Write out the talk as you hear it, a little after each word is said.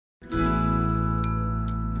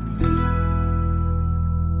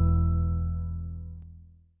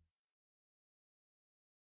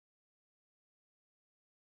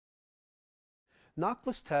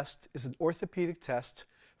Nachlas test is an orthopedic test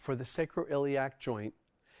for the sacroiliac joint,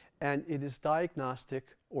 and it is diagnostic,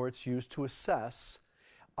 or it's used to assess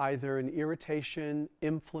either an irritation,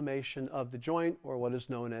 inflammation of the joint, or what is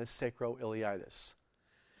known as sacroiliitis.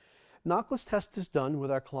 Nachlas test is done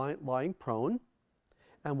with our client lying prone,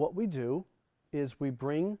 and what we do is we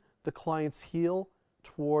bring the client's heel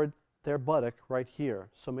toward their buttock right here.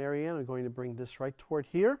 So Marianne, I'm going to bring this right toward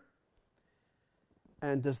here.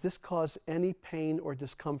 And does this cause any pain or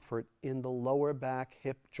discomfort in the lower back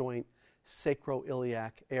hip joint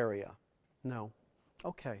sacroiliac area? No.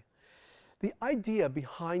 Okay. The idea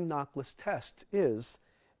behind Nachlas test is,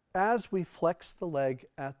 as we flex the leg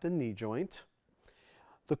at the knee joint,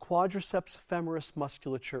 the quadriceps femoris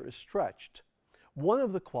musculature is stretched. One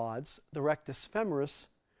of the quads, the rectus femoris,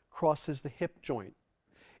 crosses the hip joint.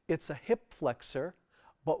 It's a hip flexor,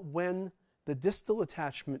 but when the distal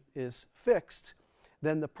attachment is fixed,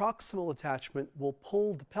 then the proximal attachment will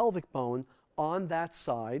pull the pelvic bone on that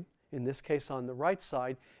side, in this case on the right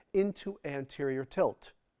side, into anterior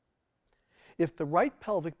tilt. If the right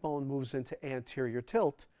pelvic bone moves into anterior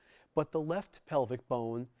tilt, but the left pelvic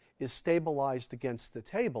bone is stabilized against the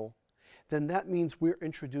table, then that means we're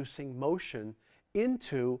introducing motion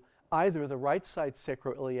into either the right side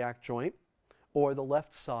sacroiliac joint or the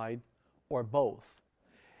left side, or both.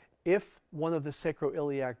 If one of the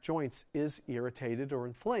sacroiliac joints is irritated or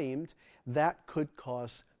inflamed, that could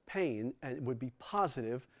cause pain and it would be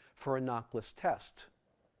positive for a Nachlas test.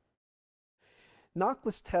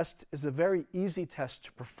 Nachlas test is a very easy test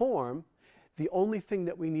to perform. The only thing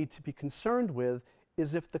that we need to be concerned with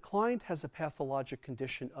is if the client has a pathologic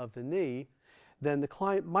condition of the knee, then the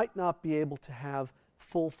client might not be able to have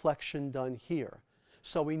full flexion done here.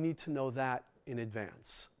 So we need to know that in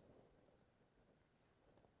advance.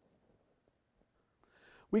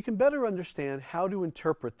 We can better understand how to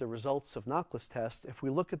interpret the results of Nachlas test if we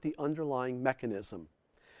look at the underlying mechanism.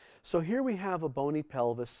 So here we have a bony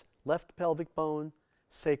pelvis, left pelvic bone,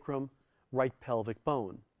 sacrum, right pelvic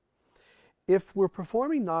bone. If we're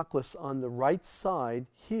performing Nachlas on the right side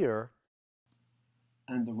here,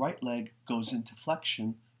 and the right leg goes into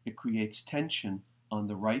flexion, it creates tension on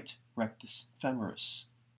the right rectus femoris,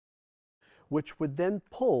 which would then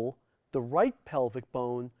pull the right pelvic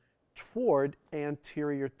bone toward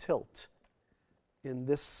anterior tilt in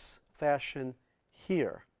this fashion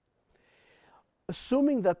here.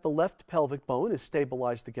 Assuming that the left pelvic bone is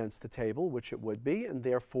stabilized against the table, which it would be, and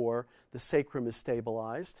therefore the sacrum is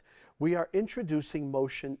stabilized, we are introducing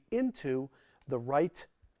motion into the right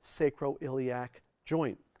sacroiliac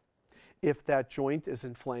joint. If that joint is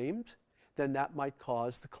inflamed, then that might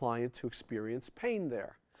cause the client to experience pain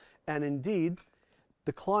there. And indeed,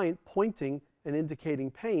 the client pointing and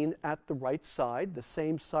indicating pain at the right side, the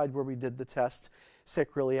same side where we did the test,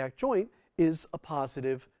 sacroiliac joint, is a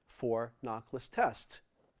positive for Nachlas test.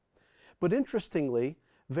 But interestingly,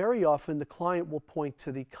 very often the client will point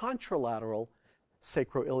to the contralateral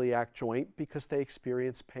sacroiliac joint because they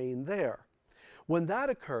experience pain there. When that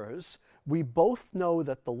occurs, we both know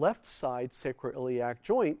that the left side sacroiliac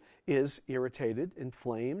joint is irritated,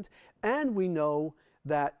 inflamed, and we know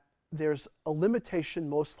that there's a limitation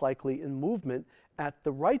most likely in movement at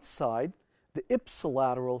the right side, the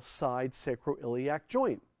ipsilateral side sacroiliac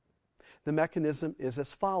joint. The mechanism is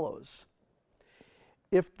as follows.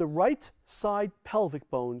 If the right side pelvic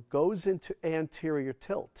bone goes into anterior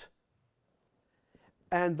tilt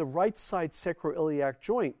and the right side sacroiliac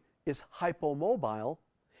joint is hypomobile,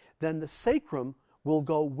 then the sacrum will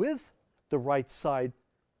go with the right side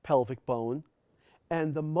pelvic bone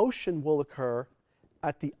and the motion will occur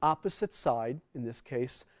at the opposite side, in this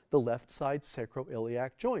case, the left side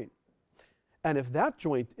sacroiliac joint. And if that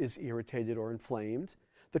joint is irritated or inflamed,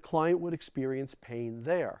 the client would experience pain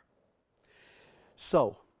there.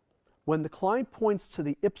 So, when the client points to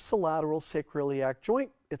the ipsilateral sacroiliac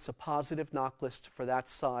joint, it's a positive Nachlas for that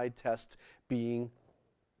side test being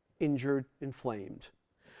injured, inflamed.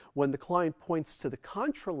 When the client points to the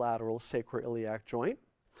contralateral sacroiliac joint,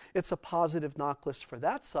 it's a positive Nachlas for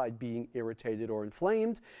that side being irritated or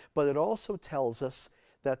inflamed, but it also tells us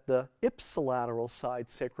that the ipsilateral side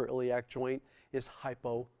sacroiliac joint is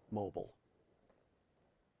hypomobile.